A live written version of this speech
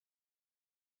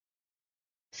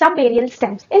Subaerial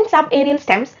stems. In subaerial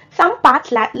stems, some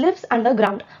part lives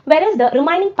underground, whereas the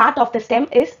remaining part of the stem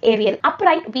is aerial.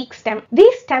 Upright weak stem.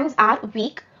 These stems are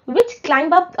weak, which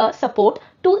climb up a support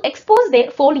to expose their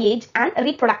foliage and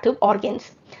reproductive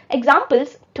organs.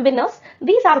 Examples: twinners.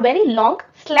 These are very long,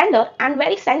 slender and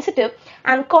very sensitive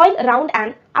and coil around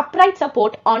an upright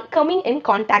support on coming in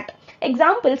contact.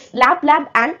 Examples: lab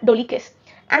and dolichos.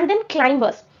 And then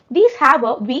climbers. These have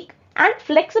a weak and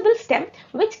flexible stem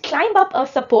which climb up a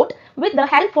support with the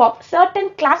help of certain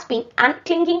clasping and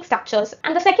clinging structures.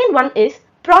 And the second one is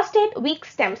prostrate weak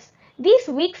stems. These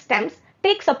weak stems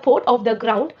take support of the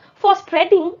ground for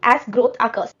spreading as growth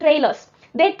occurs. Trailers.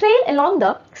 They trail along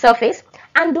the surface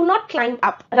and do not climb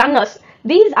up. Runners.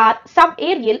 These are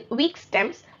subaerial weak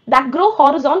stems that grow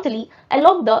horizontally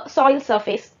along the soil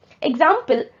surface.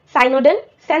 Example: cynodon,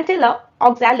 centilla,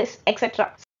 oxalis,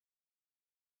 etc.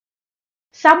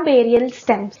 Subaerial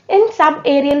stems. In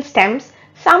subaerial stems,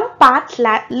 some part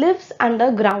lives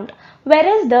underground,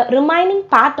 whereas the remaining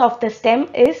part of the stem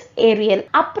is aerial.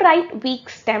 Upright weak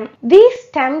stem. These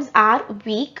stems are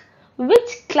weak,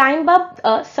 which climb up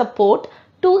a support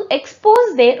to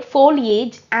expose their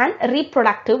foliage and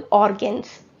reproductive organs.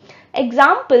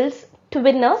 Examples: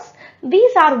 twinners.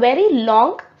 These are very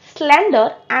long, slender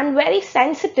and very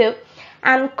sensitive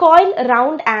and coil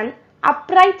around an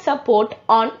upright support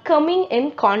on coming in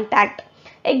contact.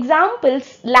 Examples: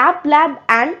 lab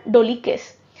and dolichos.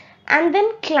 And then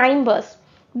climbers.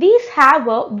 These have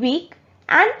a weak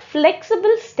and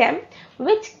flexible stem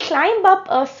which climb up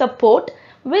a support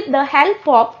with the help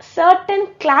of certain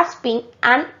clasping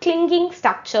and clinging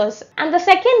structures. And the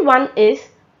second one is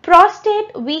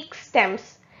prostrate weak stems.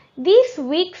 These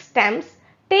weak stems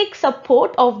take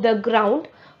support of the ground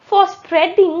for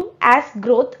spreading as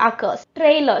growth occurs.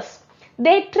 Trailers.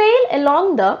 They trail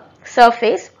along the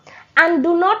surface and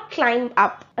do not climb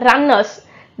up. Runners.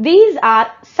 These are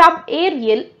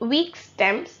subaerial weak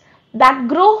stems that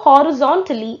grow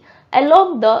horizontally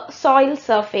along the soil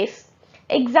surface.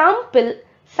 Example: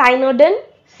 cynodon,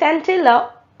 centilla,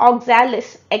 oxalis,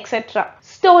 etc.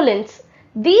 Stolons.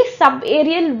 These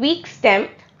subaerial weak stems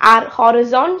are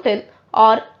horizontal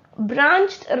or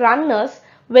branched runners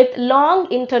with long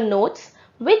internodes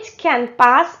which can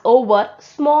pass over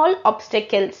small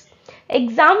obstacles.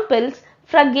 Examples: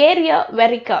 Fragaria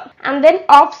verica. And then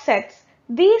offsets.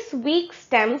 These weak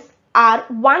stems are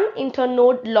one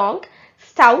internode long,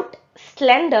 stout,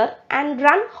 slender and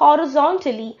run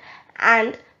horizontally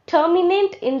and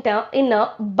terminate in a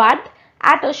bud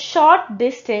at a short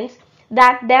distance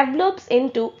that develops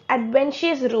into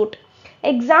adventitious root.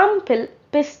 Example: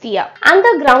 pistia.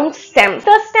 Underground stems.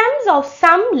 The stems of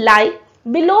some lie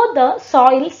below the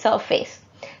soil surface.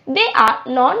 They are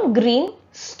non-green,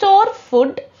 store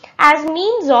food as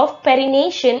means of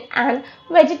perennation and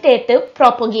vegetative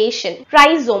propagation.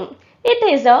 Rhizome. It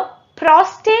is a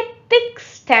prostrate thick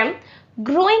stem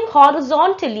growing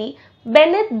horizontally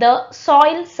beneath the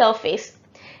soil surface.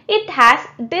 It has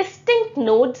distinct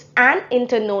nodes and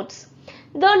internodes.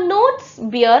 The nodes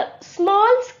bear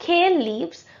small scale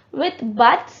leaves with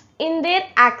buds in their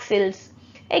axils.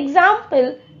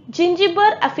 Example: Gingiber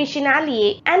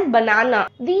officinalis and banana.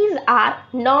 These are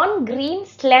non-green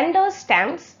slender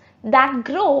stems that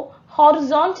grow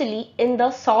horizontally in the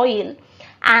soil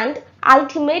and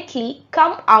ultimately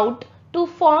come out to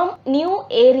form new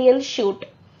aerial shoot.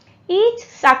 Each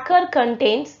sucker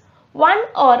contains one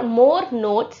or more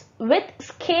nodes with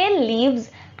scale leaves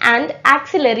and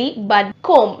axillary bud.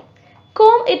 Comb.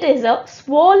 Comb. It is a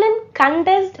swollen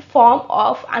condensed form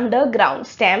of underground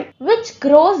stem which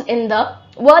grows in the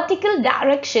vertical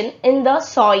direction in the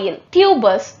soil.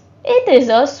 Tubers. It is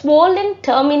a swollen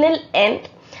terminal end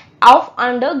of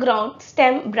underground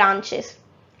stem branches.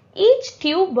 Each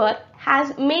tuber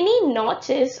has many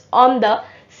notches on the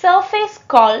surface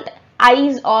called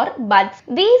eyes or buds.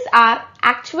 These are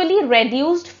actually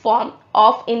reduced form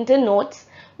of internodes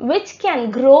which can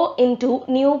grow into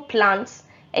new plants.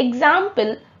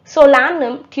 Example: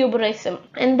 Solanum tuberosum.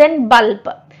 And then bulb.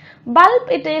 Bulb.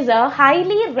 It is a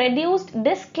highly reduced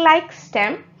disc-like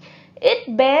stem.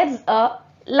 It bears a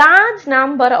large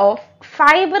number of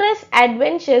fibrous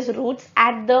adventitious roots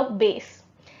at the base.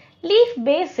 Leaf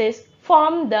bases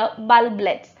form the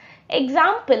bulblets.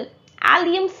 Example: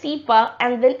 Allium cepa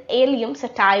and then Allium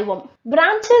sativum.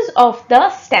 Branches of the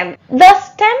stem. The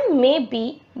stem may be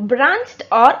branched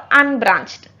or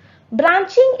unbranched.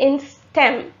 Branching in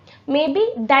stem may be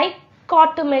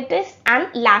dichotomous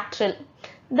and lateral.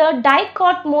 The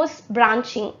dichotomous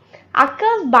branching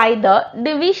occurs by the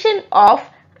division of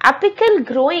apical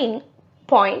growing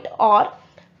point or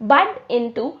bud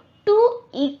into two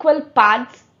equal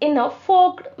parts in a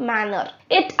forked manner.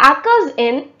 It occurs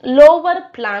in lower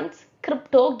plants,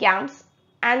 cryptogams,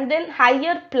 and then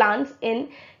higher plants in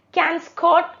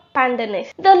Canscot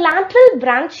pandanus. The lateral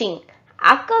branching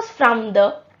occurs from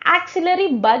the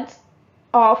axillary buds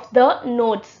of the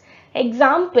nodes.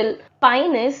 Example,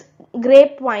 pinus,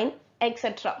 grapevine,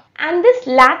 etc. And this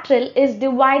lateral is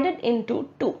divided into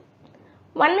two.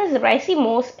 One is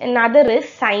racemose, another is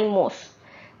cymose.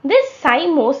 This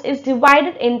cymose is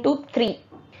divided into three: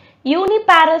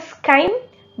 uniparous chyme,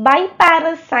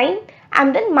 biparous cyme,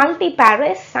 and then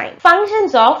multiparous cyme.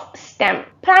 Functions of stem.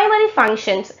 Primary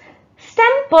functions.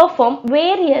 Stem perform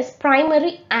various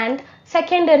primary and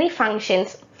secondary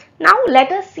functions. Now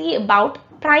let us see about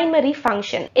primary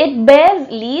function. It bears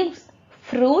leaves,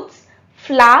 fruits,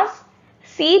 flowers,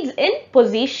 seeds in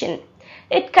position.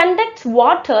 It conducts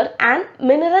water and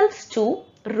minerals to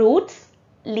roots,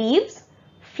 leaves,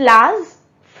 flowers,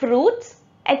 fruits,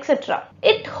 etc.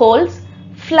 It holds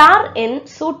flower in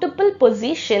suitable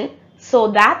position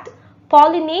so that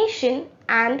pollination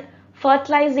and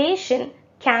fertilization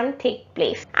can take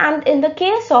place. And in the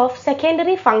case of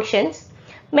secondary functions,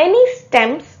 many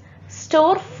stems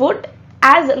store food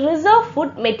as reserve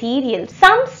food material.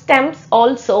 Some stems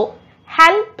also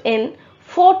help in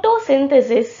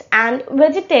photosynthesis and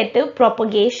vegetative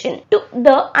propagation.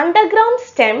 The underground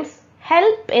stems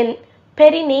help in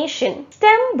perennation.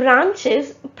 Stem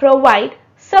branches provide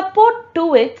support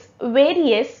to its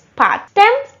various parts.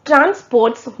 Stems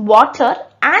transports water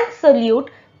and solute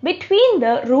between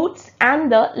the roots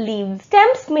and the leaves.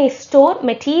 Stems may store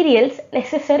materials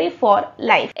necessary for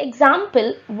life.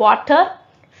 Example, water,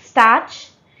 starch,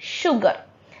 sugar.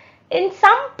 In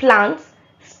some plants,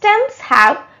 stems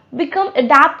have become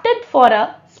adapted for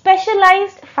a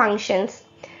specialized functions.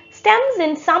 Stems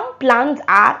in some plants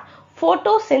are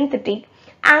photosynthetic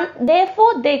and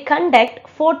therefore they conduct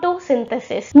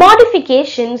photosynthesis.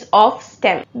 Modifications of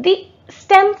stem. The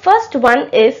stem first one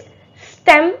is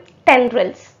stem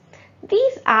tendrils.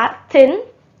 These are thin,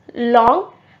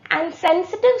 long and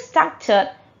sensitive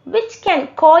structure which can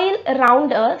coil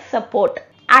around a support.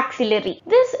 Axillary.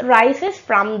 This rises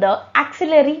from the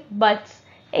axillary buds.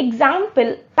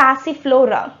 Example,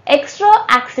 passiflora.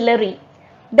 Extra-axillary.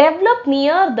 Develop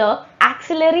near the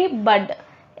axillary bud.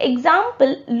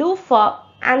 Example, loofah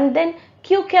and then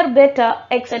cucurbita,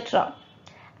 etc.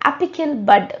 Apical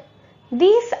bud.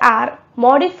 These are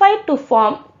modified to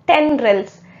form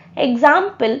tendrils.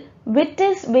 Example,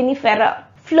 Vitis vinifera.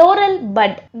 Floral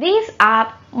bud. These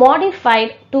are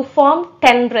modified to form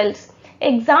tendrils.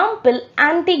 Example,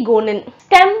 Antigonal.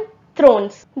 Stem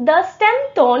thorns. The stem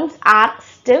thorns are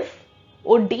stiff,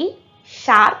 woody,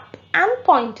 sharp and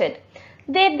pointed.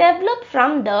 They develop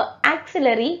from the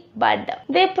axillary bud.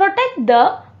 They protect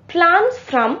the plants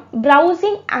from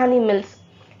browsing animals.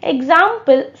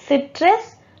 Example,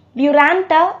 citrus,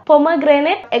 duranta,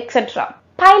 pomegranate, etc.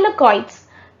 Pilocoids.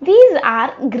 These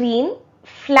are green,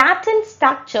 flattened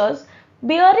structures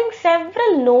bearing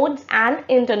several nodes and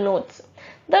internodes.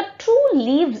 The true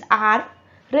leaves are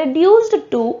reduced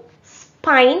to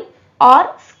spine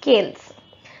or scales.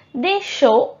 They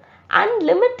show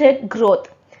unlimited growth.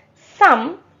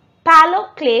 Some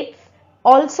paloclates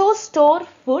also store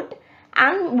food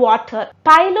and water.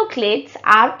 Piloclates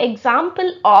are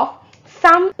example of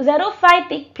some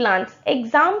xerophytic plants.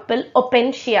 Example,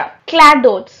 Opentia.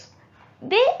 Cladodes.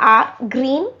 They are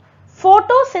green,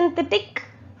 photosynthetic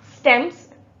stems,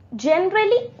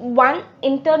 generally one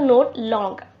internode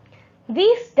long.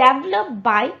 These develop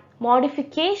by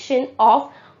modification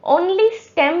of only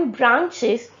stem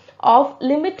branches of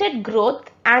limited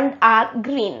growth and are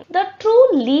green. The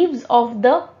true leaves of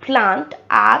the plant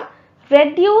are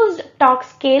reduced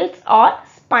toxicales or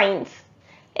spines.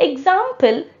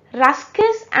 Example,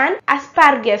 ruscus and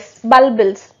asparagus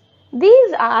bulbils.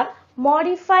 These are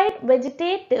modified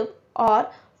vegetative or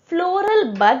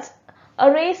floral buds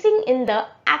arising in the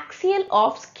axial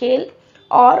of scale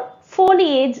or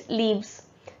foliage leaves.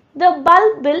 The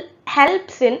bulbil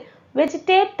helps in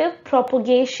vegetative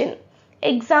propagation.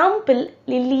 Example,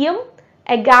 lilium,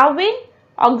 agave,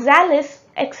 oxalis,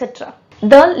 etc.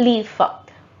 The leaf.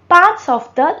 Parts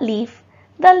of the leaf.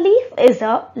 The leaf is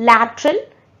a lateral,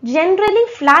 generally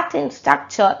flattened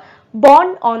structure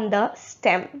borne on the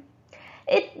stem.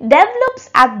 It develops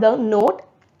at the node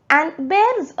and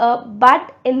bears a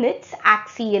bud in its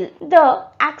axial. The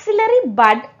axillary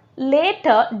bud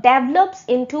later develops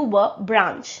into a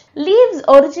branch. Leaves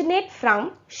originate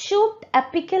from shoot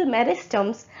apical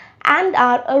meristems and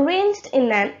are arranged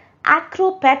in an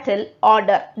acropetal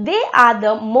order. They are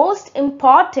the most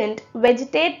important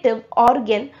vegetative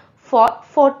organ for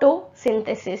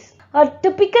photosynthesis. A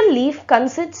typical leaf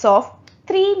consists of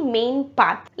three main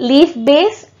parts: leaf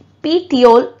base,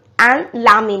 petiole and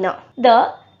lamina.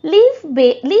 The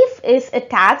leaf is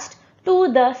attached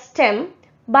to the stem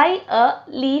by a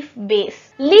leaf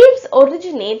base. Leaves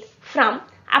originate from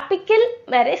apical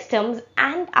meristems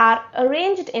and are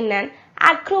arranged in an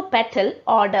acropetal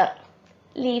order.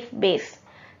 Leaf base.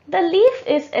 The leaf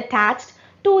is attached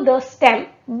to the stem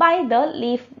by the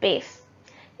leaf base.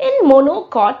 In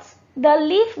monocots, the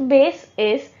leaf base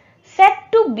is said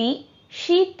to be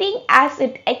sheathing as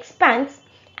it expands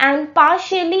and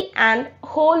partially and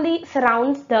wholly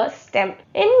surrounds the stem.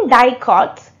 In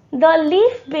dicots, the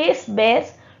leaf base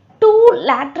bears two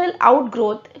lateral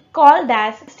outgrowths called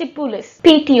as stipulus.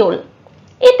 Petiole.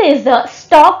 It is the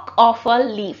stalk of a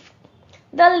leaf.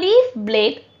 The leaf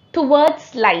blade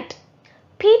towards light.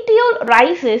 Petiole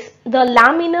rises the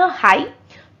lamina high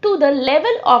to the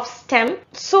level of stem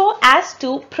so as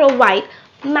to provide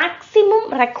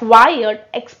maximum required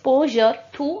exposure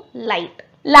to light.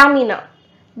 Lamina.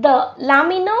 The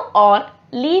lamina or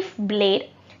leaf blade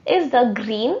is the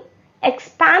green,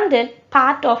 expanded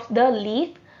part of the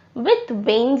leaf with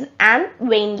veins and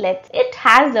veinlets. It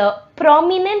has a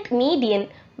prominent median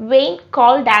vein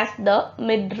called as the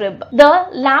midrib. The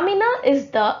lamina is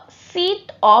the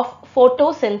seat of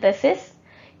photosynthesis,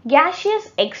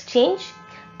 gaseous exchange,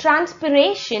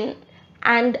 transpiration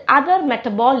and other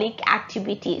metabolic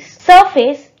activities.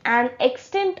 Surface and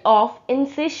extent of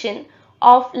incision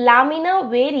of lamina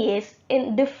varies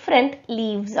in different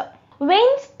leaves.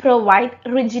 Veins provide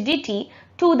rigidity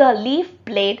to the leaf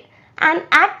blade and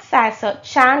acts as a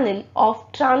channel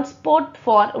of transport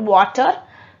for water,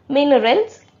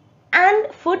 minerals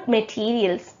and food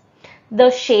materials.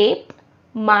 The shape,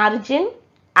 margin,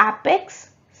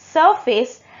 apex,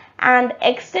 surface and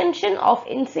extension of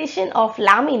incision of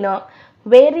lamina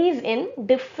varies in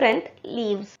different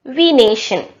leaves.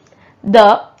 Venation.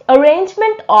 The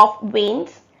arrangement of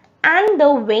veins and the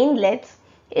veinlets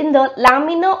in the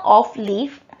lamina of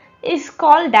leaf is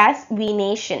called as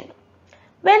venation.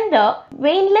 When the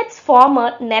veinlets form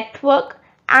a network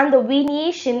and the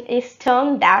venation is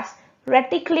termed as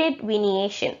reticulate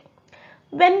venation.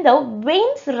 When the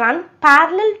veins run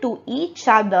parallel to each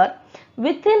other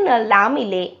within a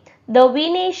lamellae, the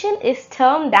venation is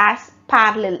termed as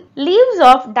parallel. Leaves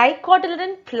of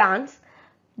dicotyledon plants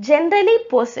generally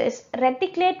possess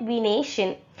reticulate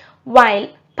venation, while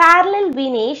parallel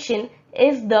venation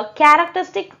is the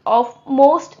characteristic of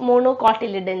most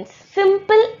monocotyledons.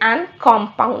 Simple and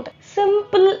compound.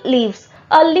 Simple leaves.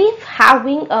 A leaf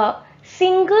having a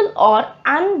single or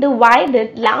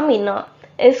undivided lamina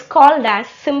is called as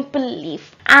simple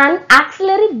leaf. An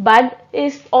axillary bud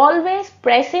is always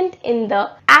present in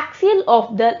the axial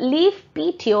of the leaf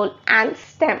petiole and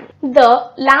stem.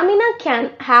 The lamina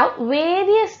can have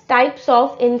various types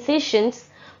of incisions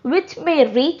which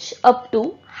may reach up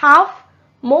to half,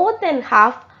 more than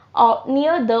half or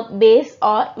near the base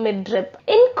or midrib.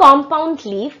 In compound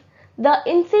leaf, the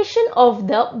incision of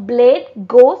the blade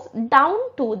goes down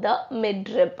to the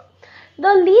midrib.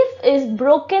 The leaf is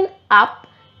broken up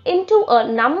into a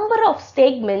number of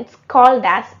segments called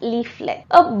as leaflet.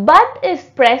 A bud is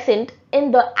present in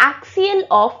the axial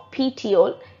of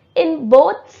petiole in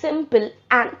both simple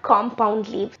and compound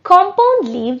leaves. Compound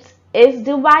leaves is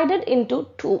divided into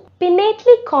two: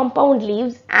 pinnately compound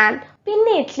leaves and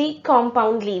pinnately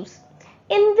compound leaves.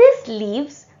 In these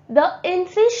leaves, the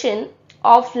incision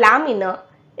of lamina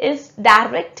is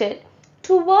directed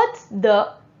towards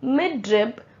the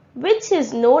midrib, which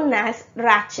is known as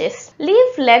rachis.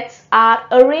 Leaflets are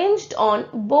arranged on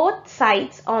both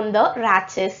sides on the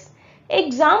rachis.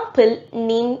 Example: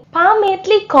 in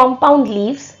palmately compound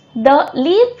leaves, the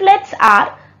leaflets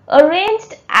are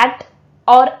arranged at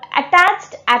or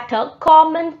attached at a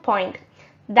common point,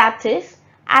 that is,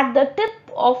 at the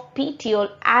tip of petiole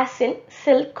as in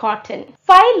silk cotton.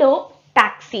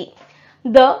 Phyllotaxy.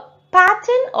 The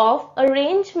pattern of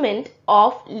arrangement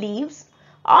of leaves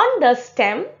on the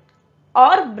stem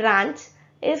or branch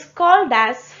is called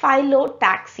as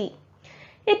phyllotaxy.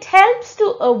 It helps to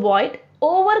avoid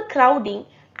overcrowding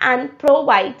and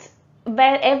provides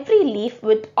every leaf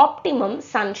with optimum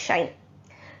sunshine.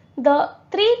 The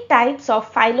three types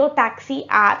of phyllotaxy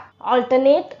are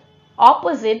alternate,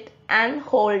 opposite and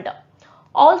hold.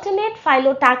 Alternate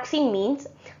phyllotaxy means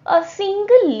a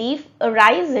single leaf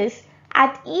arises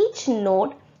at each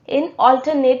node in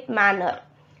alternate manner.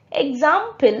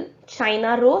 Example: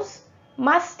 China rose,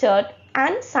 mustard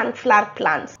and sunflower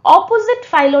plants. Opposite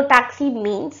phyllotaxy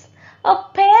means a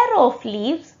pair of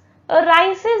leaves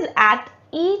arises at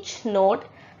each node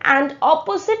and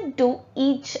opposite to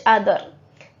each other.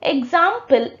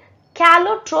 Example: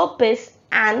 Calotropis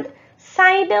and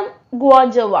Sidem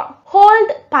guajava,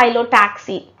 hold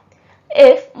pilotaxy.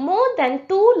 If more than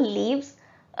two leaves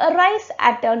arise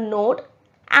at a node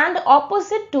and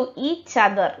opposite to each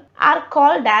other are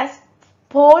called as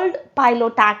hold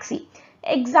pilotaxy.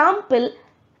 Example,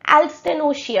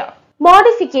 Alstenosia.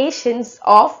 Modifications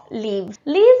of leaves.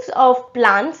 Leaves of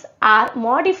plants are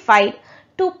modified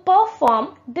to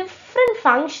perform different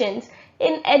functions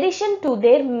in addition to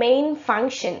their main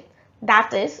function,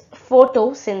 that is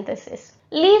photosynthesis.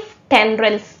 Leaf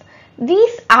tendrils.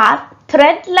 These are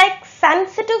thread-like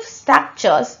sensitive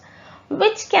structures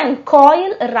which can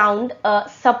coil around a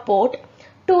support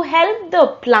to help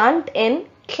the plant in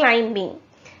climbing.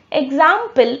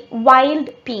 Example, wild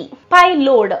pea.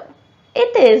 Pylode.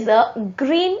 It is a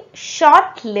green,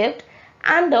 short-lived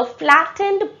and a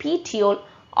flattened petiole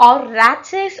or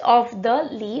rachis of the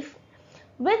leaf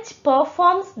which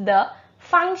performs the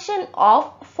function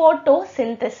of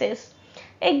photosynthesis.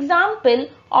 Example,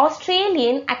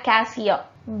 Australian acacia.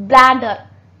 Bladder.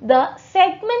 The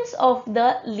segments of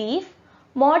the leaf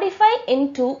modify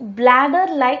into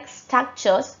bladder-like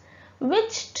structures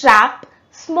which trap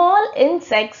small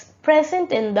insects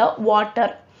present in the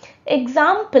water.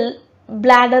 Example,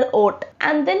 bladder oat.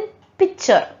 And then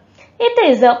pitcher. It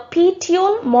is a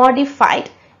petiole modified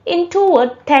into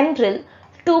a tendril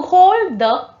to hold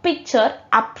the pitcher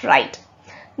upright.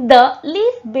 The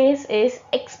leaf base is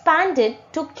expanded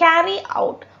to carry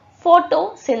out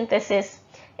photosynthesis.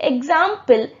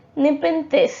 Example,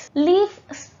 Nepenthes. Leaf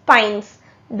spines.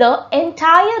 The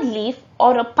entire leaf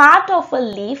or a part of a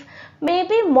leaf may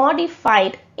be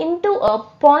modified into a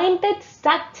pointed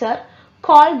structure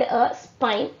called a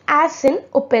spine, as in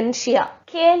Opuntia.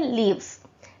 Kale leaves.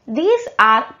 These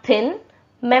are thin,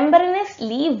 membranous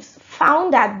leaves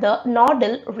found at the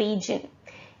nodal region.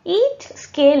 Each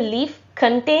scale leaf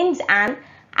contains an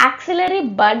axillary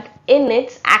bud in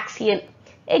its axial.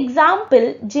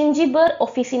 Example, Gingiber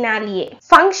officinalis.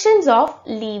 Functions of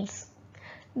leaves.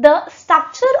 The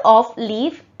structure of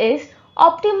leaf is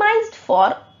optimized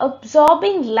for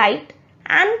absorbing light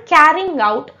and carrying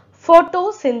out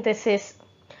photosynthesis.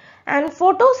 And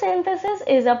photosynthesis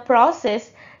is a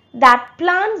process that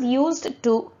plants used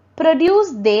to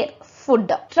produce their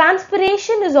food.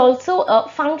 Transpiration is also a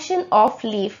function of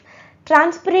leaf.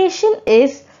 Transpiration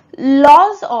is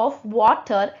loss of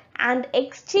water and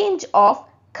exchange of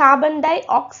carbon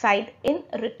dioxide in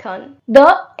return.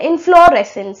 The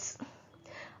inflorescence.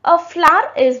 A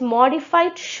flower is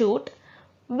modified shoot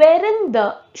wherein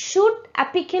the shoot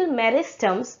apical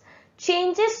meristems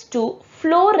changes to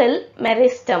floral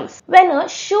meristems. When a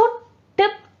shoot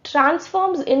tip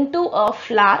transforms into a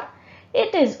flower,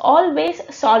 it is always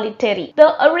solitary.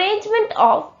 The arrangement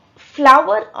of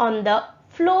flower on the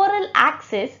floral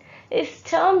axis is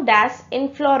termed as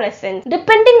inflorescence.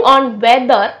 Depending on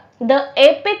whether the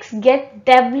apex gets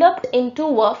developed into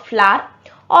a flower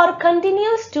or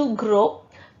continues to grow,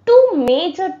 two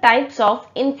major types of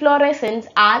inflorescence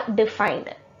are defined: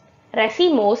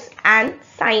 racemose and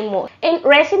cymose. In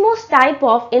racemose type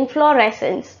of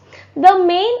inflorescence, the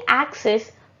main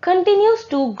axis continues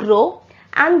to grow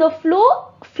and the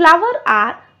flower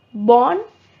are borne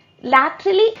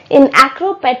laterally in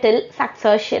acropetal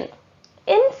succession.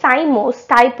 In cymose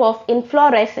type of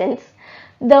inflorescence,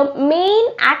 the main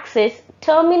axis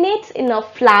terminates in a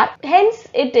flower, hence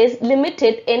it is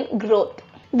limited in growth.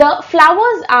 The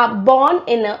flowers are borne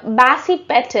in a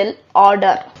basipetal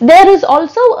order. There is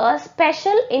also a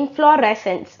special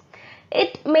inflorescence.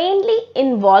 It mainly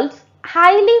involves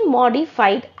highly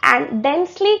modified and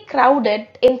densely crowded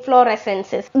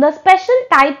inflorescences. The special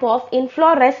type of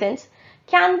inflorescence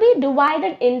can be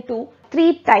divided into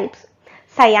three types: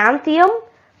 Cyanthium,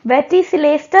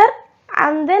 Verticillester,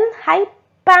 and then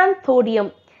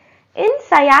Hypanthodium. In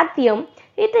Cyanthium,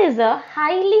 it is a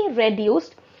highly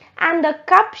reduced and a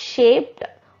cup shaped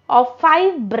of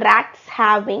 5 bracts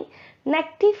having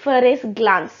nectiferous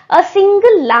glands. A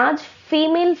single large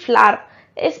female flower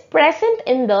is present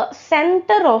in the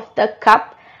center of the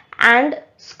cup and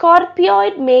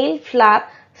scorpioid male flower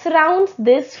surrounds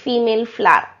this female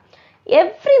flower.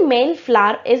 Every male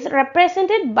flower is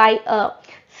represented by a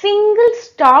single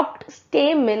stalked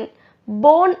stamen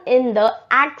borne in the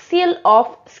axial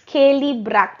of scaly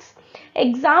bracts.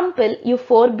 Example,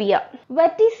 Euphorbia.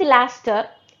 Verticillester.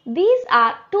 These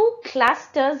are two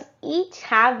clusters each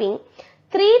having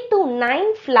 3 to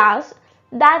 9 flowers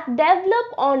that develop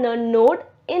on a node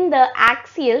in the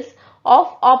axials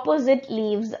of opposite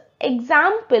leaves.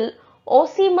 Example,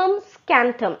 Ocimum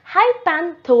scantum.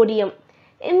 Hypanthodium.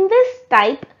 In this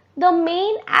type, the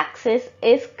main axis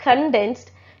is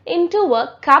condensed into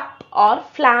a cup or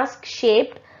flask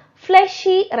shaped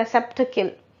fleshy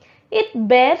receptacle. It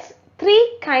bears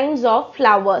three kinds of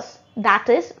flowers, that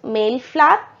is male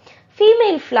flower,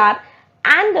 female flower,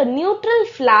 and the neutral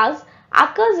flowers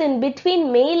occurs in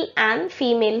between male and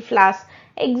female flowers.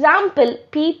 Example,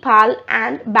 peepal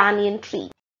and banyan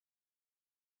tree.